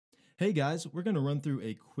Hey guys, we're going to run through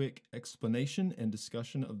a quick explanation and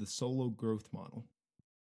discussion of the Solow growth model.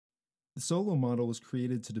 The Solow model was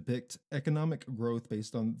created to depict economic growth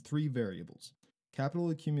based on three variables: capital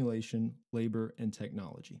accumulation, labor, and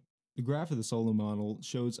technology. The graph of the Solow model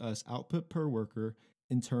shows us output per worker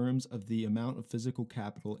in terms of the amount of physical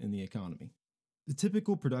capital in the economy. The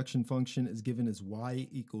typical production function is given as y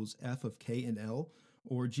equals f of k and l,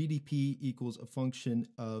 or GDP equals a function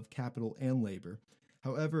of capital and labor.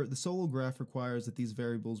 However, the Solow graph requires that these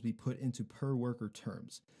variables be put into per worker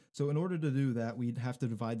terms. So in order to do that, we'd have to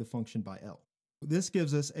divide the function by L. This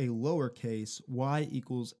gives us a lowercase y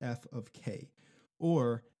equals f of k,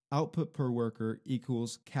 or output per worker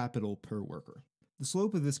equals capital per worker. The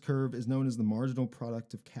slope of this curve is known as the marginal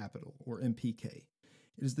product of capital, or MPK. It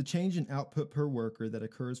is the change in output per worker that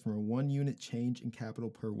occurs from a 1 unit change in capital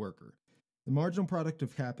per worker. The marginal product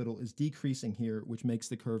of capital is decreasing here, which makes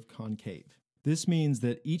the curve concave. This means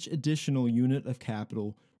that each additional unit of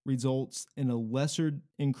capital results in a lesser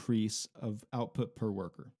increase of output per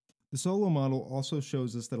worker. The Solow model also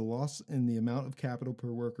shows us that a loss in the amount of capital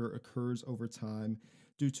per worker occurs over time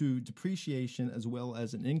due to depreciation as well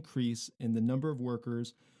as an increase in the number of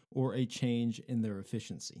workers or a change in their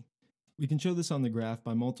efficiency. We can show this on the graph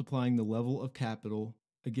by multiplying the level of capital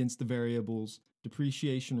against the variables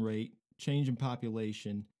depreciation rate, change in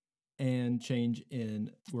population, and change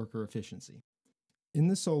in worker efficiency. In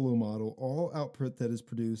the Solow model, all output that is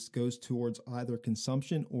produced goes towards either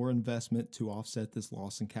consumption or investment to offset this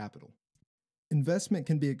loss in capital. Investment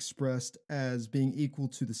can be expressed as being equal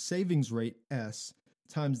to the savings rate, S,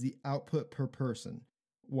 times the output per person,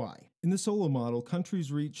 Y. In the Solow model, countries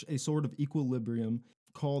reach a sort of equilibrium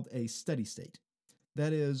called a steady state.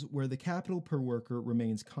 That is, where the capital per worker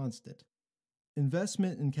remains constant.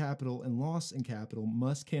 Investment in capital and loss in capital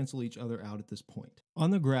must cancel each other out at this point. On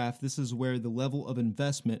the graph, this is where the level of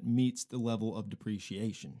investment meets the level of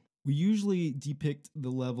depreciation. We usually depict the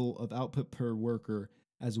level of output per worker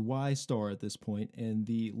as Y star at this point and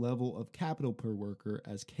the level of capital per worker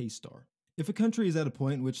as K star. If a country is at a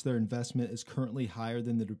point in which their investment is currently higher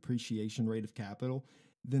than the depreciation rate of capital,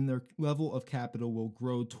 then their level of capital will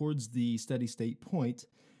grow towards the steady state point,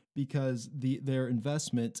 because their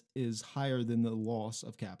investment is higher than the loss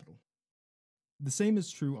of capital. The same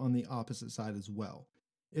is true on the opposite side as well.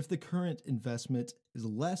 If the current investment is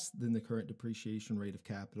less than the current depreciation rate of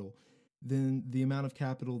capital, then the amount of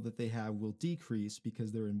capital that they have will decrease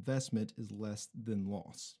because their investment is less than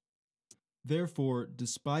loss. Therefore,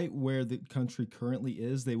 despite where the country currently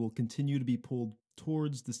is, they will continue to be pulled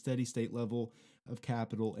towards the steady state level of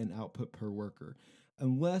capital and output per worker,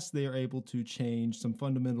 unless they are able to change some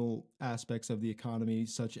fundamental aspects of the economy,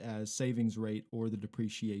 such as savings rate or the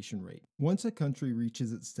depreciation rate. Once a country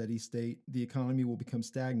reaches its steady state, the economy will become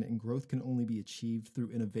stagnant and growth can only be achieved through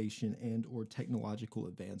innovation and/or technological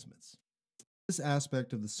advancements. This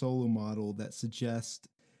aspect of the Solow model that suggests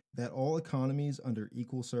that all economies under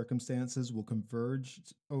equal circumstances will converge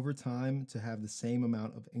over time to have the same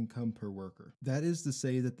amount of income per worker. That is to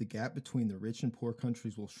say that the gap between the rich and poor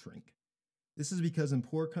countries will shrink. This is because in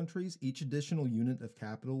poor countries, each additional unit of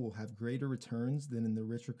capital will have greater returns than in the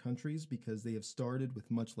richer countries because they have started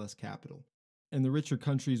with much less capital. And the richer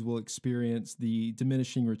countries will experience the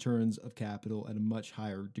diminishing returns of capital at a much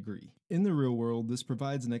higher degree. In the real world, this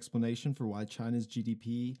provides an explanation for why China's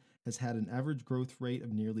GDP has had an average growth rate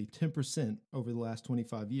of nearly 10% over the last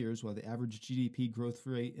 25 years, while the average GDP growth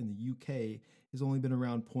rate in the UK has only been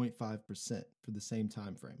around 0.5% for the same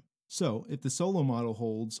time frame. So, if the Solow model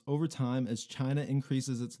holds, over time as China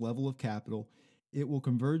increases its level of capital, it will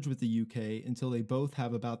converge with the UK until they both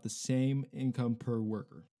have about the same income per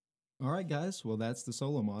worker. Alright guys, well that's the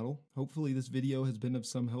Solow model. Hopefully this video has been of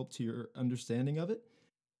some help to your understanding of it.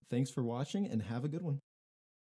 Thanks for watching and have a good one.